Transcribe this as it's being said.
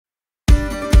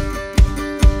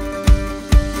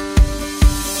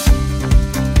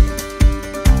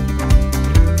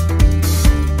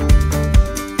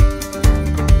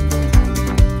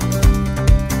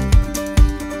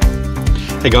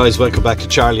Hey guys, welcome back to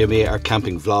Charlie and me, our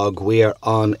camping vlog. We are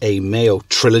on a Mayo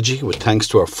trilogy with thanks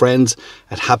to our friends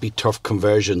at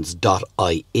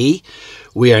happiturfconversions.ie.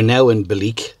 We are now in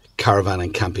Beeleak Caravan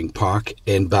and Camping Park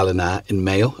in Ballina in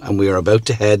Mayo, and we are about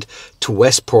to head to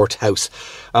Westport House.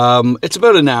 It's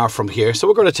about an hour from here, so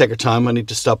we're going to take our time. I need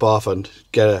to stop off and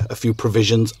get a few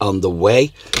provisions on the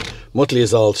way. Muttley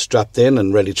is all strapped in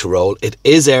and ready to roll. It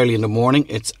is early in the morning.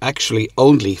 It's actually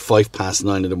only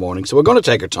 9:05 in the morning, so we're going to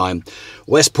take our time.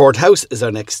 Westport House is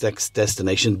our next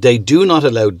destination. They do not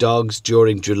allow dogs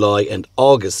during July and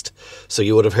August, so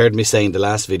you would have heard me say in the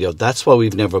last video, that's why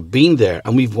we've never been there,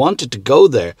 and we've wanted to go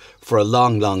there for a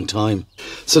long time.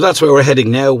 So that's where we're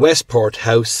heading now, Westport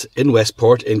House in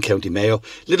Westport in County Mayo.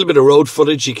 A little bit of road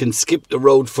footage. You can skip the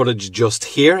road footage just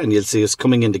here and you'll see us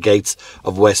coming in the gates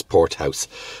of Westport House.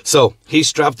 So he's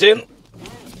strapped in,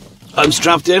 I'm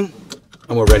strapped in,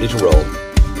 and we're ready to roll.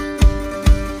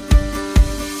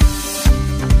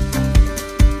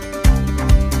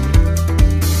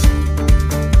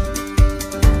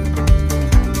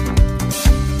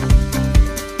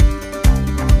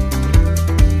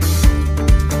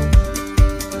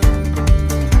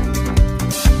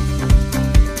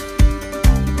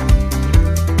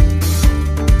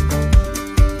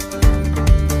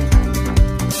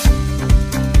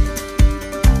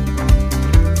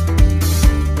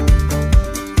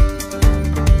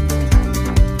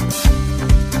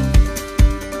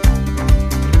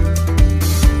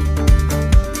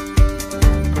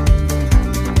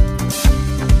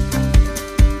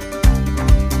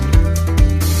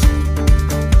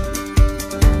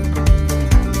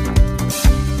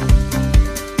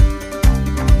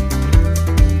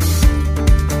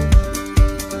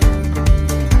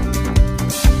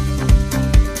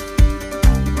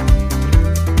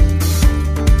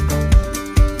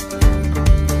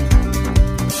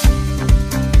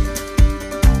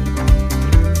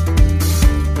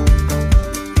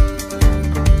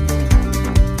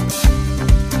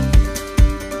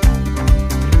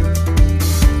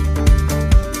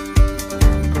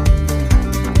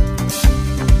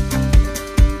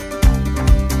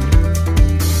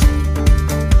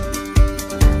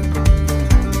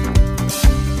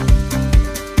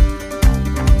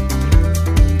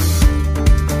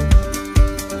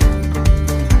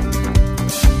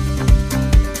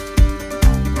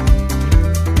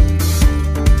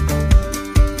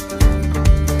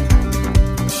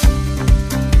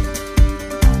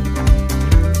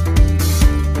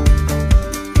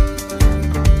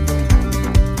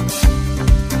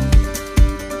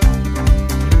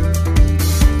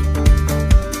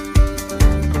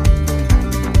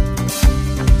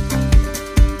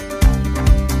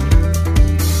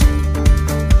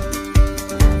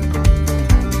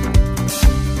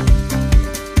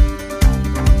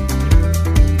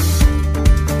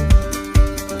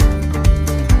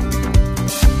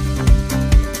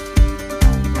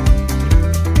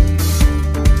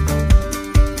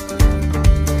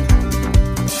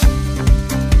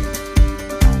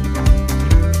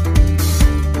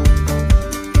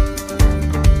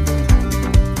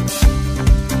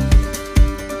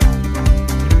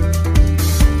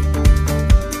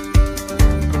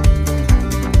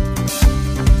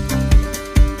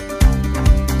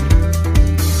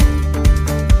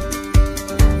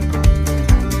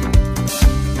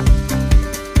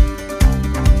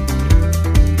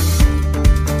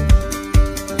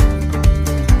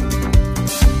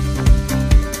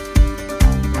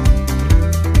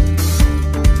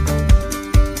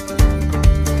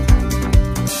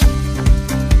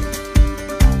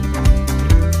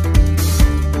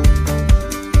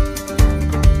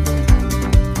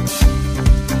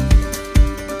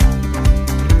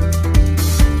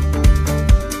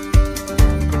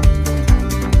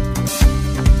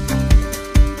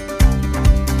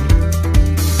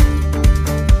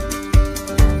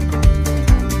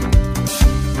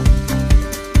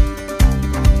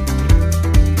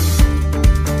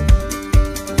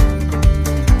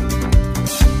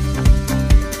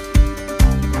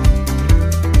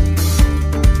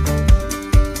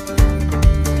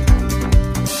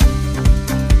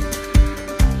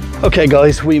 Okay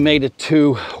guys, we made it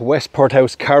to Westport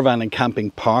House Caravan and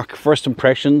Camping Park. First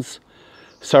impressions,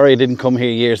 sorry I didn't come here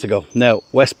years ago. Now,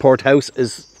 Westport House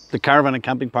is, the Caravan and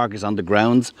Camping Park is on the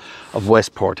grounds of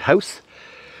Westport House.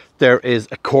 There is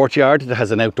a courtyard that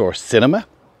has an outdoor cinema.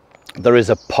 There is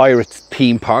a Pirates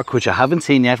theme park, which I haven't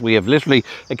seen yet. We have literally,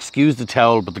 excused the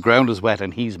towel, but the ground is wet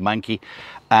and he's manky,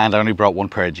 and I only brought one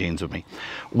pair of jeans with me.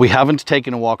 We haven't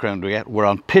taken a walk around yet. We're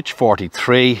on pitch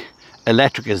 43.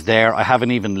 Electric is there. I haven't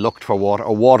even looked for water.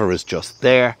 Water is just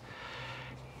there.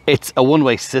 It's a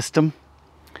one-way system.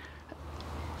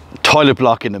 toilet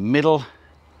block in the middle.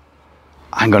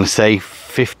 I'm going to say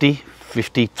 50,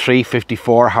 53,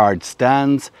 54 hard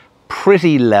stands,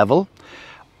 pretty level.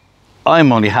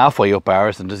 I'm only halfway up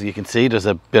ours, and as you can see, there's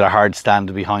a bit of hard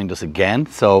stand behind us again,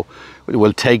 so it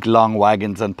will take long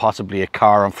wagons and possibly a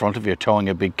car in front of you towing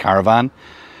a big caravan.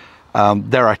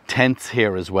 There are tents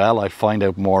here as well. I find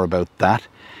out more about that.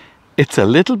 It's a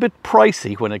little bit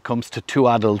pricey when it comes to 2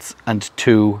 adults and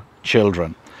 2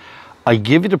 children. I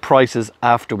give you the prices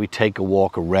after we take a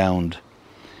walk around.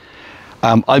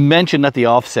 I mentioned at the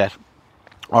offset,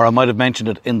 or I might have mentioned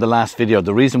it in the last video,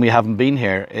 the reason we haven't been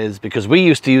here is because we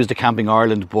used to use the Camping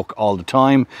Ireland book all the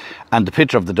time, and the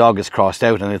picture of the dog is crossed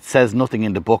out and it says nothing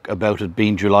in the book about it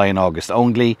being July and August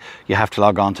only. You have to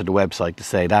log on to the website to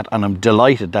say that, and I'm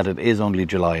delighted that it is only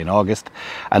July and August.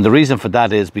 And the reason for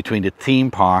that is between the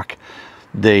theme park,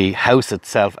 the house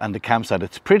itself and the campsite,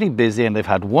 it's pretty busy, and they've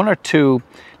had 1 or 2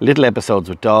 little episodes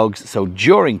with dogs. So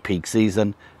during peak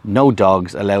season, no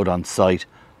dogs allowed on site,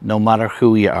 no matter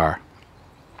who you are.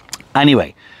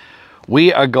 Anyway,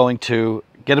 we are going to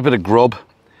get a bit of grub,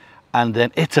 and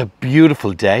then it's a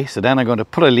beautiful day. So then I'm going to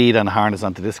put a lead and a harness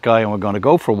onto this guy, and we're going to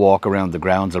go for a walk around the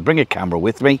grounds. I'll bring a camera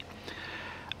with me,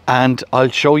 and I'll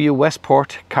show you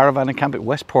Westport Caravan and Camping,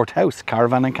 Westport House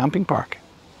Caravan and Camping Park.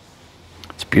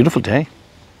 It's a beautiful day.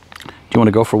 Do you want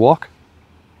to go for a walk?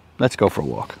 Let's go for a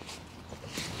walk.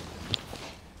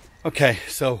 Okay,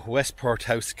 so Westport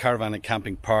House Caravan and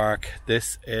Camping Park.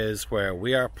 This is where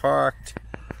we are parked.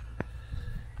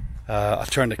 I'll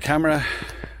turn the camera.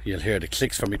 You'll hear the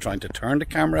clicks from me trying to turn the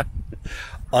camera.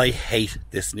 I hate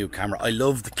this new camera. I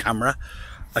love the camera.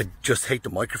 I just hate the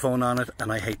microphone on it,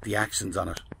 and I hate the actions on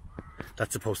it.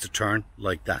 That's supposed to turn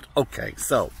like that. Okay,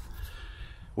 so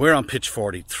we're on pitch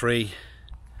 43.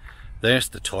 There's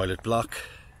the toilet block.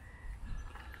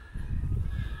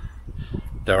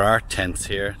 There are tents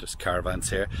here, there's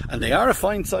caravans here, and they are a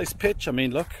fine sized pitch. I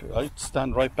mean, look, I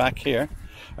stand right back here.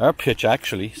 Our pitch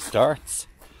actually starts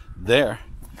there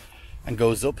and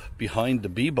goes up behind the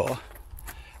BeeBaw,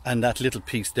 and that little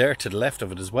piece there to the left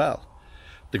of it as well.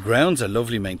 The grounds are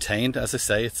lovely maintained. As I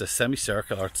say, it's a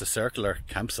semicircle, or it's a circular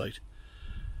campsite.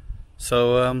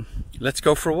 So let's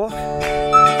go for a walk.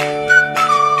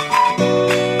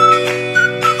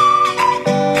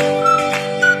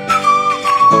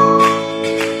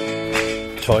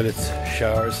 Toilets,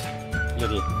 showers,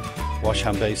 little wash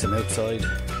hand basin outside,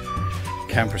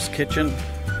 camper's kitchen.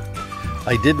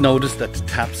 I did notice that the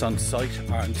taps on site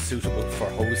aren't suitable for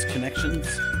hose connections.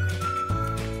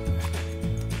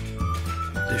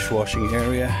 Dishwashing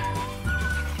area.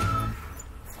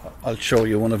 I'll show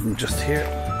you one of them just here.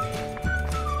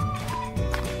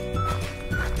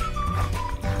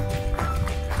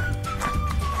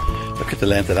 Look at the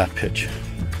length of that pitch.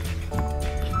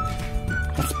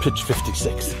 That's pitch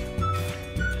 56.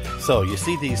 So you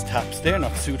see these taps, they're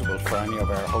not suitable for any of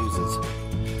our hoses,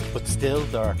 but still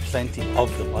there are plenty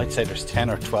of them. I'd say there's 10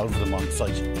 or 12 of them on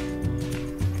site.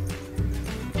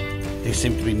 These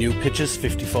seem to be new pitches,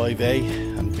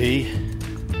 55A and B.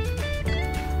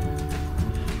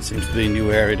 Seems to be a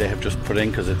new area they have just put in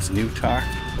because it's new tar.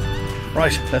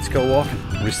 Right, let's go walking.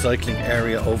 Recycling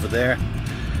area over there.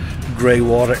 Grey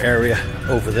water area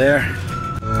over there.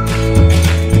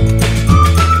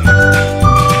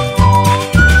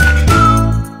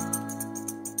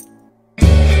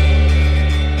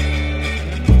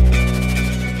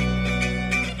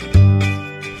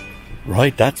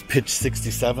 Right, that's pitch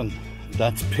 67.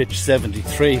 That's pitch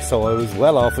 73, so I was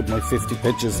well off with my 50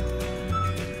 pitches.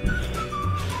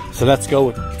 So let's go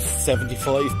with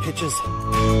 75 pitches.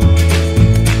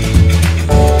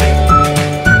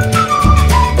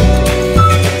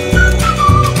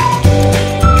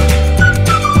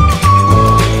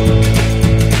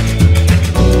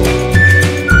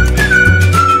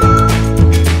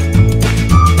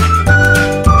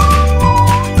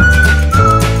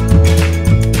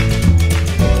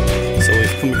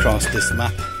 This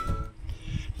map,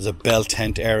 there's a bell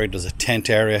tent area, there's a tent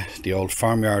area, the old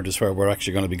farmyard is where we're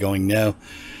actually going to be going now.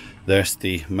 There's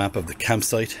the map of the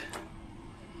campsite.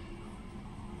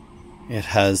 It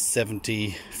has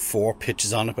 74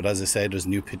 pitches on it, but as I said, there's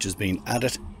new pitches being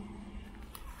added.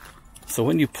 So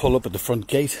when you pull up at the front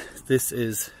gate, this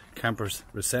is camper's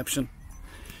reception.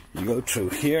 You go through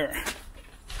here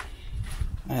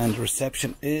and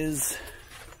reception is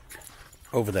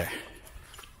over there.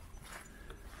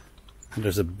 And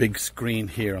there's a big screen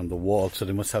here on the wall, so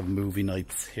they must have movie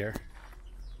nights here.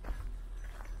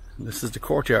 And this is the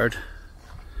courtyard.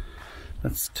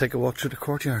 Let's take a walk through the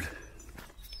courtyard.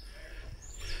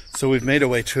 So we've made our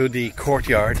way through the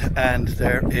courtyard, and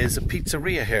there is a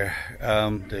pizzeria here.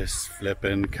 This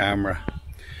flipping camera.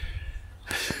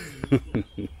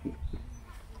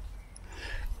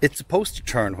 It's supposed to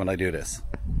turn when I do this.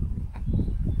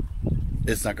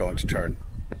 It's not going to turn.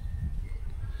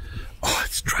 Oh,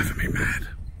 it's driving me mad.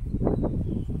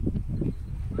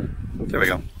 There we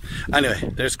go.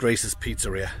 Anyway, there's Grace's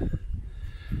Pizzeria.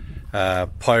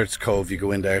 Pirates Cove, you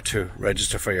go in there to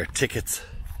register for your tickets.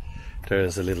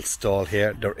 There's a little stall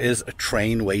here. There is a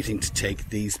train waiting to take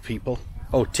these people.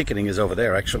 Oh, ticketing is over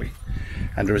there actually.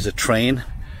 And there is a train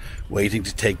waiting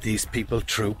to take these people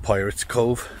through Pirates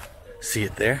Cove. See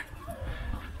it there?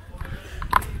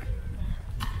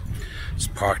 It's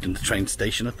parked in the train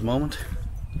station at the moment.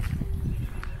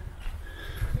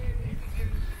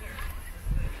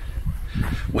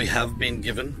 We have been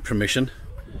given permission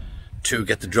to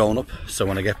get the drone up, so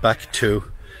when I get back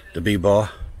to the BeeBaw,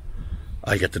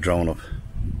 I get the drone up.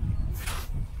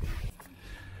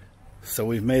 So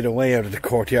we've made our way out of the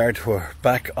courtyard. We're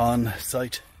back on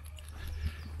site,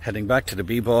 heading back to the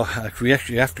BeeBaw. We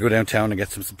actually have to go downtown and get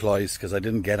some supplies because I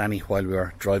didn't get any while we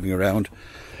were driving around.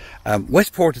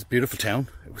 Westport is a beautiful town.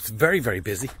 It was very, very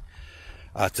busy.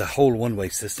 It's a whole one-way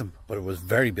system, but it was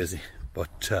very busy.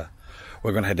 But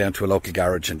we're going to head down to a local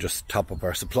garage and just top up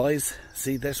our supplies.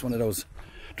 See, there's one of those.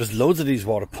 There's loads of these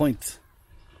water points,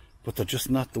 but they're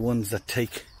just not the ones that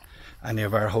take any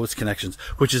of our hose connections,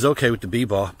 which is okay with the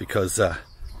BeeBaw because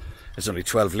it's only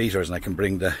 12 litres and I can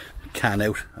bring the can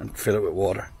out and fill it with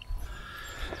water.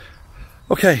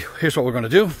 Okay, here's what we're going to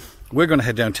do. We're going to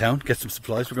head downtown, get some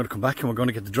supplies. We're going to come back and we're going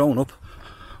to get the drone up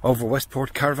over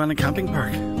Westport Caravan and Camping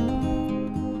Park.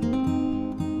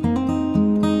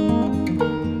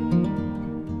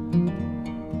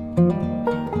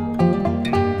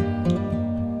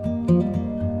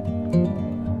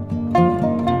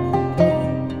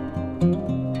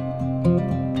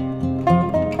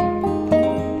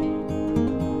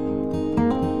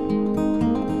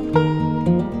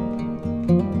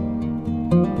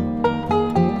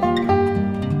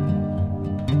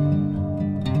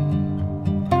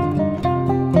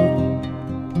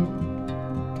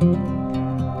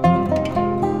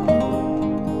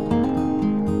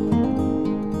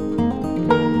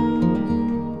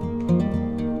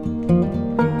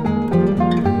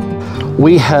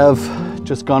 We have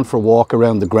just gone for a walk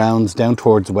around the grounds down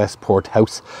towards Westport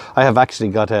House. I have actually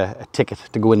got a ticket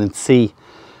to go in and see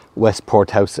Westport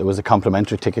House. It was a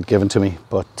complimentary ticket given to me,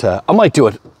 but I might do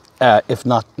it. If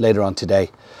not later on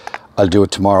today, I'll do it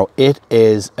tomorrow. It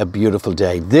is a beautiful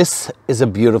day. This is a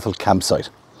beautiful campsite.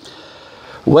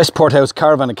 Westport House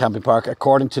Caravan and Camping Park,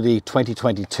 according to the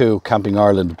 2022 Camping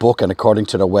Ireland book and according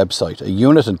to their website, a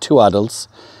unit and 2 adults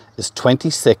is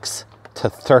 26 to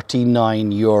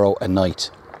 39 euro a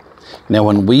night. Now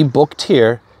when we booked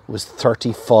here, it was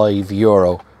 35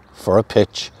 euro for a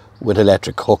pitch with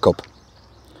electric hookup.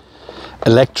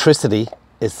 Electricity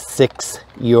is 6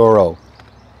 euro.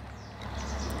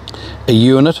 A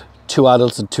unit, 2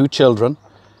 adults and 2 children,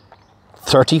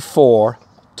 34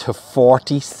 to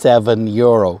 47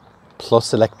 euro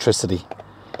plus electricity.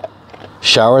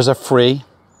 Showers are free.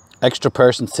 Extra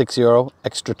person 6 euro,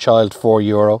 extra child 4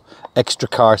 euro, extra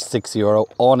car 6 euro,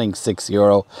 awning 6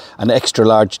 euro, and extra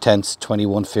large tents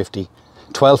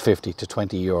 12.50 to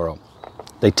 20 euro.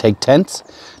 They take tents,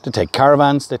 they take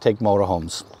caravans, they take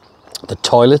motorhomes. The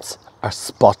toilets are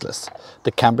spotless.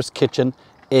 The camper's kitchen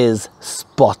is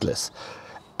spotless.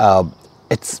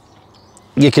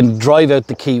 You can drive out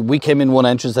the key. We came in one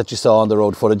entrance that you saw on the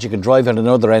road footage. You can drive out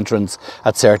another entrance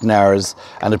at certain hours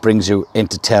and it brings you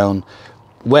into town.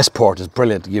 Westport is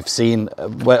brilliant. You've seen,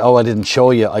 oh, I didn't show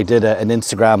you. I did an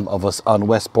Instagram of us on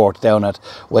Westport down at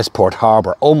Westport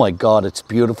Harbour. Oh my God, it's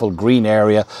beautiful, green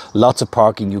area, lots of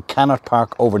parking. You cannot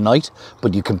park overnight,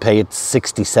 but you can pay it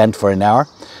 60 cents for an hour.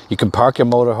 You can park your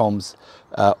motorhomes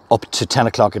up to 10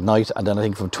 o'clock at night, and then I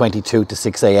think from 22 to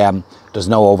 6 a.m. there's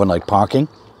no overnight parking.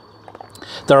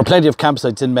 There are plenty of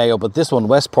campsites in Mayo, but this one,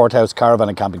 Westport House Caravan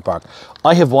and Camping Park,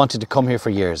 I have wanted to come here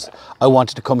for years. I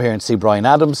wanted to come here and see Brian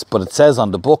Adams, but it says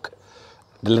on the book,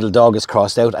 the little dog is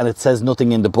crossed out, and it says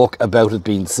nothing in the book about it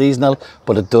being seasonal,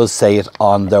 but it does say it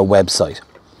on their website.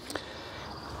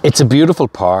 It's a beautiful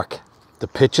park. The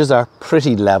pitches are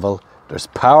pretty level. There's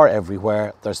power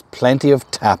everywhere. There's plenty of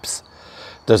taps.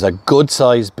 There's a good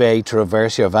sized bay to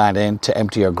reverse your van in to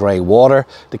empty your grey water.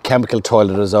 The chemical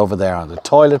toilet is over there on the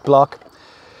toilet block.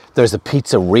 There's a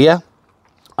pizzeria.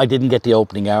 I didn't get the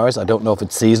opening hours. I don't know if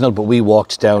it's seasonal, but we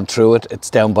walked down through it. It's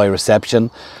down by reception.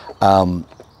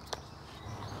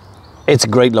 It's a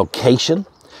great location.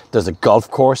 There's a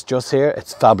golf course just here.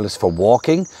 It's fabulous for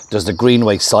walking. There's the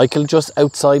Greenway cycle just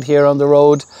outside here on the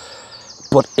road.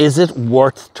 But is it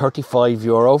worth 35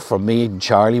 euro for me and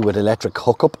Charlie with electric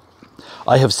hookup?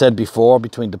 I have said before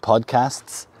between the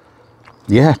podcasts,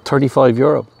 Yeah,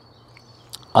 €35.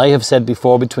 I have said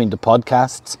before, between the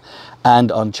podcasts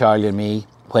and on Charlie and Me,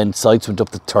 when sites went up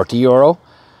to €30,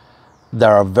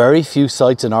 there are very few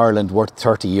sites in Ireland worth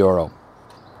 €30.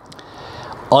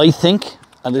 I think,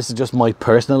 and this is just my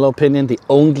personal opinion, the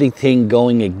only thing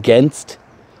going against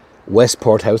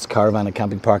Westport House Caravan and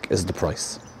Camping Park is the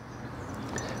price.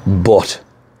 But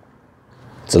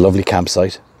it's a lovely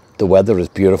campsite. The weather is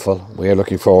beautiful. We're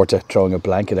looking forward to throwing a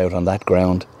blanket out on that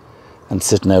ground and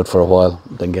sitting out for a while,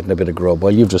 then getting a bit of grub.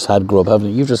 Well, you've just had grub, haven't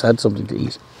you? You've just had something to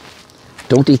eat.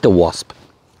 Don't eat the wasp.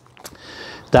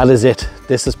 That is it.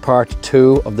 This is part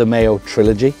 2 of the Mayo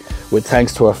trilogy, with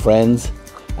thanks to our friends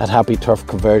at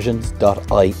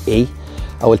happiturfconversions.ie.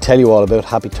 I will tell you all about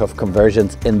Happy Turf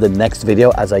Conversions in the next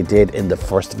video, as I did in the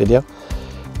first video.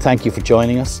 Thank you for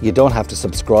joining us. You don't have to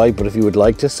subscribe, but if you would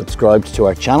like to, subscribe to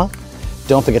our channel.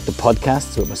 Don't forget the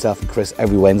podcasts with myself and Chris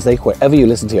every Wednesday. Wherever you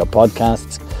listen to your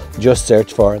podcasts, just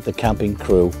search for the Camping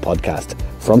Crew podcast.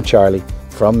 From Charlie,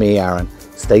 from me, Aaron.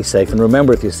 Stay safe. And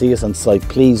remember, if you see us on site,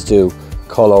 please do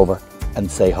call over and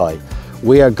say hi.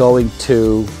 We are going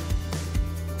to...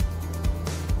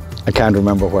 I can't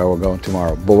remember where we're going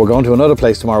tomorrow, but we're going to another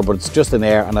place tomorrow, but it's just an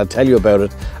air, and I'll tell you about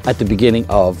it at the beginning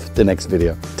of the next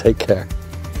video. Take care.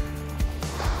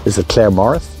 Is it Claire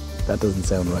Morris? That doesn't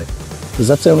sound right. Does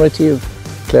that sound right to you?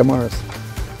 Claire Morris.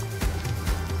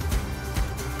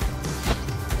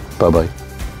 Bye-bye.